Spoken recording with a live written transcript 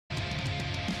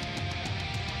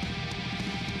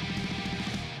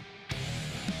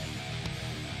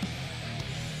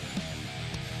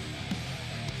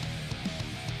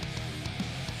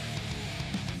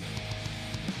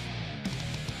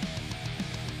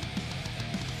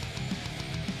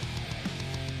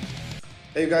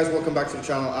Hey guys, welcome back to the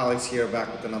channel. Alex here,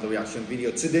 back with another reaction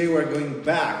video. Today we're going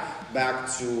back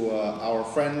to our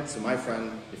friend, to my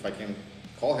friend, if I can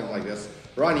call him like this,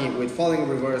 Ronnie, with Falling in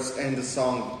Reverse and the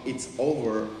song It's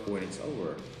Over When It's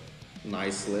Over.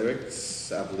 Nice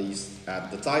lyrics, at least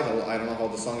at the title. I don't know how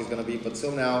the song is gonna be, but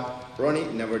till now, Ronnie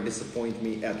never disappoint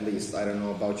me, at least. I don't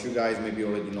know about you guys, maybe you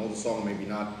already know the song, maybe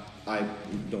not. I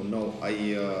don't know. I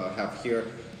have here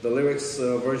the lyrics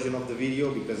version of the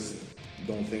video because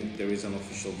don't think there is an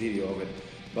official video of it,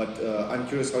 but I'm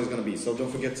curious how it's gonna be. So don't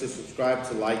forget to subscribe,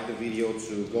 to like the video,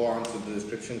 to go on to the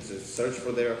description to search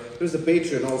for there. There's the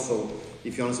Patreon also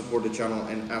if you want to support the channel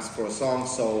and ask for a song.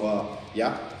 So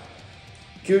yeah,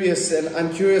 curious, and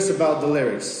I'm curious about the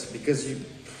lyrics because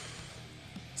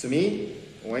to me,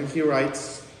 when he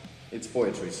writes, it's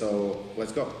poetry. So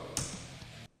let's go.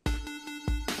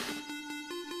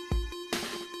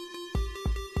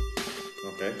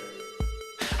 Okay.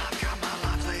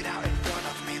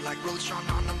 Roach on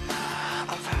the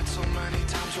map. I've had so many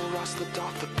times where I slipped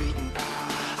off the beaten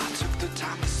path. I took the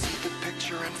time to see the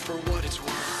picture, and for what it's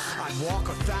worth, I'd walk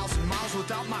 1,000 miles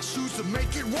without my shoes to make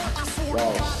it work. I swore to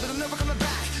God that I'm never coming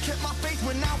back. Kept my faith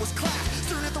when I was clapped.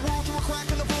 Staring at the world through a crack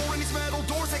in the floor, and these metal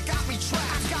doors that got me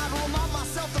trapped. I've got to remind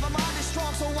myself that my mind is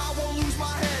strong, so I won't lose my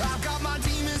head. I've got my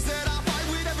demons that I fight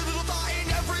with every little thought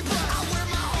and every breath. I wear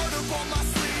my heart up on my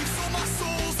sleeve, so my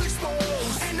soul's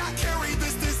exposed, and I carry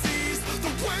this disease,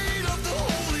 the weight of the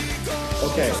Holy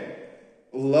Ghost. Okay,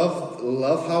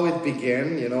 love how it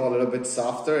began, you know, a little bit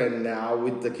softer, and now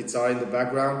with the guitar in the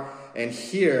background. And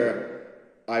here,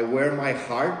 I wear my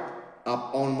heart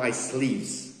up on my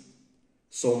sleeves,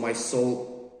 so my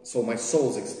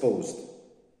soul's exposed.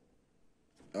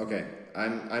 Okay,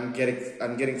 I'm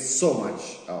getting so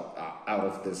much out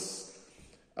of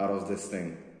this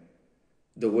thing.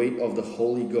 The weight of the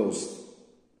Holy Ghost.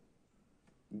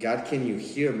 God, can you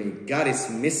hear me? God is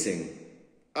missing.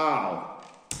 Ow.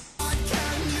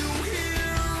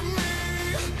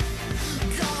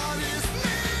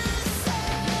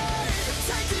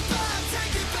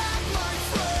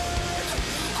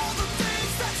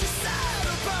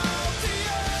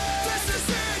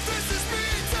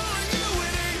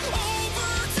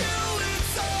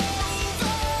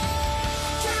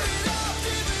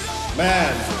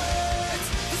 Man.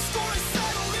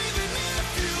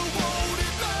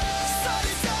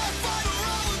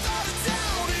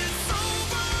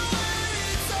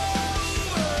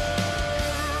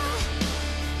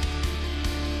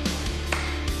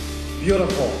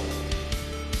 Beautiful.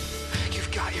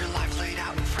 You've got your life laid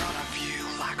out in front of you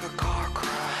like a car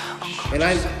crash. And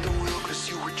I at the wheel because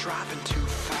you were driving too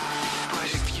fast. But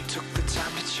if you took the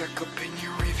time to check up in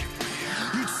your rearview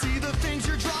mirror, you'd see the things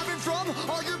you're driving from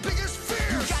are your biggest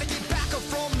fears. You gotta get back up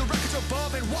from the wreckage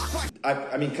above and walk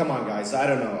right. I mean, come on, guys. I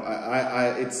don't know.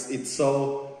 It's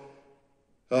so.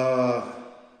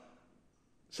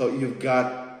 So you've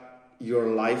got your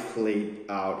life laid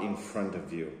out in front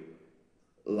of you,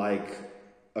 like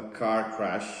a car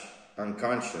crash,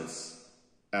 unconscious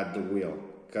at the wheel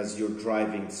because you're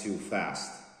driving too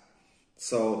fast.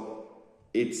 So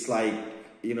it's like,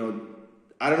 you know,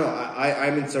 I don't know.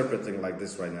 I'm interpreting like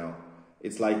this right now.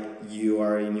 It's like you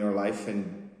are in your life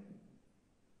and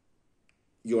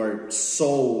you are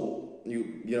so,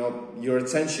 you know, your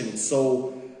attention is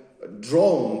so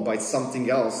drawn by something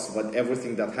else, but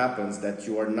everything that happens, that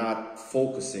you are not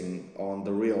focusing on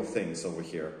the real things over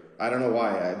here. I don't know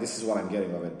why, this is what I'm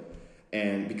getting of it.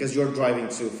 And because you're driving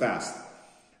too fast.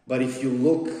 But if you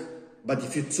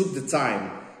took the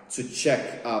time to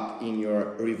check up in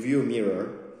your review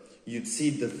mirror, you'd see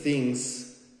the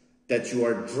things that you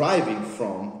are driving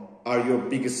from are your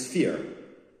biggest fear.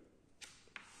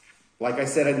 Like I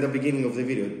said at the beginning of the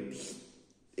video,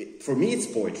 for me it's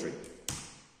poetry.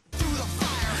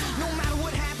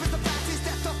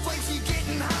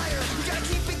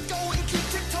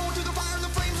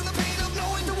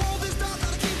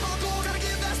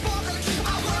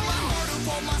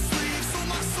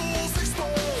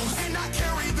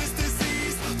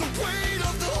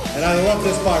 And I love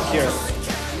this part here.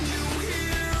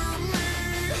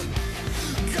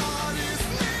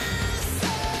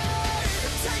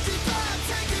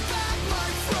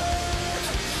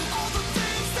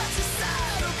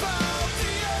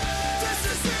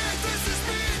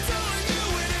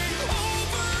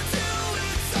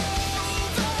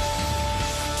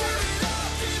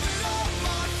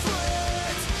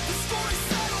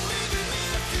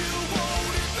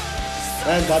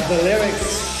 And but the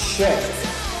lyrics, shit.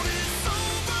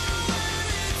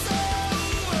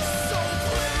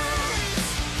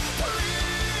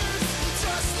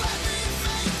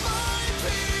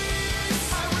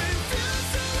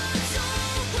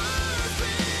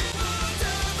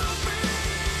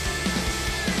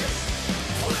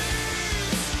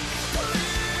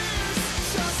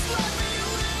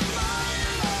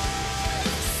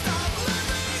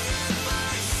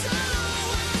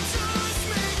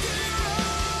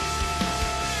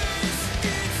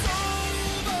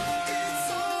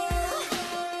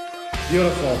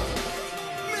 Beautiful.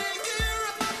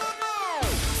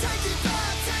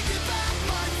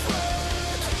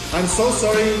 I'm so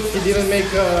sorry he didn't make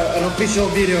an official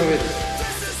video of it.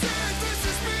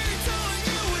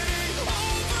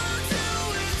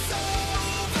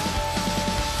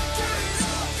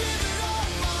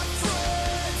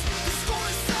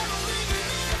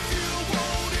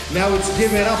 Now it's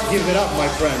give it up, my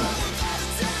friend.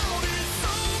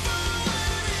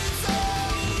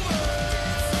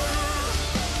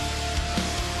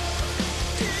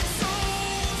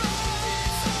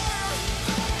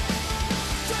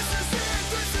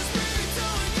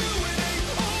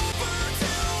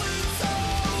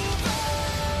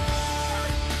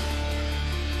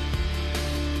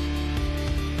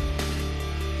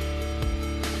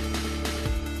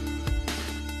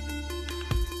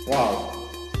 Wow.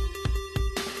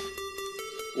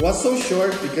 Was so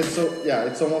short because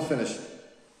it's almost finished.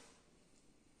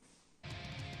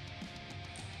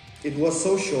 It was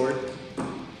so short,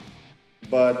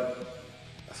 but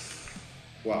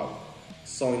wow,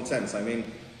 so intense. I mean,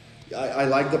 I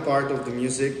like the part of the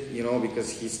music, you know, because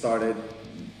he started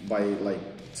by like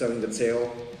telling the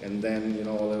tale and then, you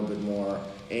know, a little bit more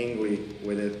angry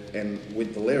with it and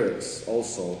with the lyrics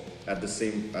also at the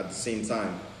same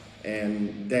time.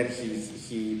 And then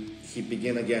he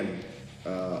began again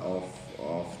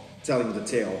of telling the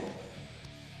tale,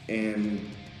 and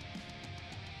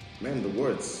man, the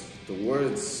words,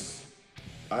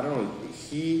 I don't know,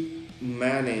 he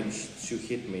managed to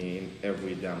hit me in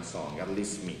every damn song, at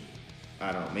least me.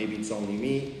 I don't know, maybe it's only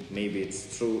me, maybe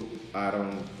it's true, I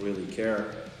don't really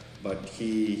care, but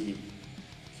he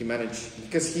managed,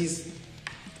 because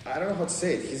I don't know how to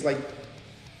say it, he's like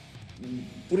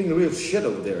putting real shit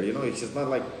over there, you know, it's just not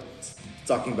like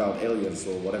talking about aliens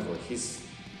or whatever.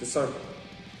 These are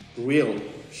real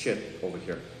shit over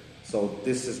here. So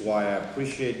this is why I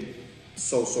appreciate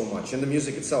so much. And the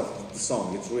music itself, the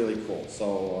song, it's really cool.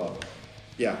 So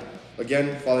yeah,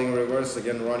 again, Falling in Reverse,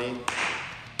 again, Ronnie,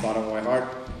 bottom of my heart,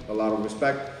 a lot of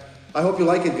respect. I hope you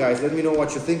like it, guys. Let me know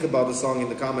what you think about the song in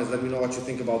the comments. Let me know what you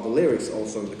think about the lyrics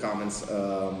also in the comments.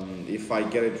 If I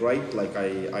get it right, like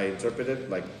I interpret it,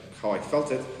 like how I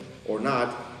felt it or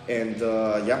not. And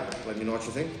yeah, let me know what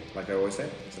you think. Like I always say,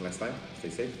 until next time, stay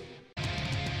safe.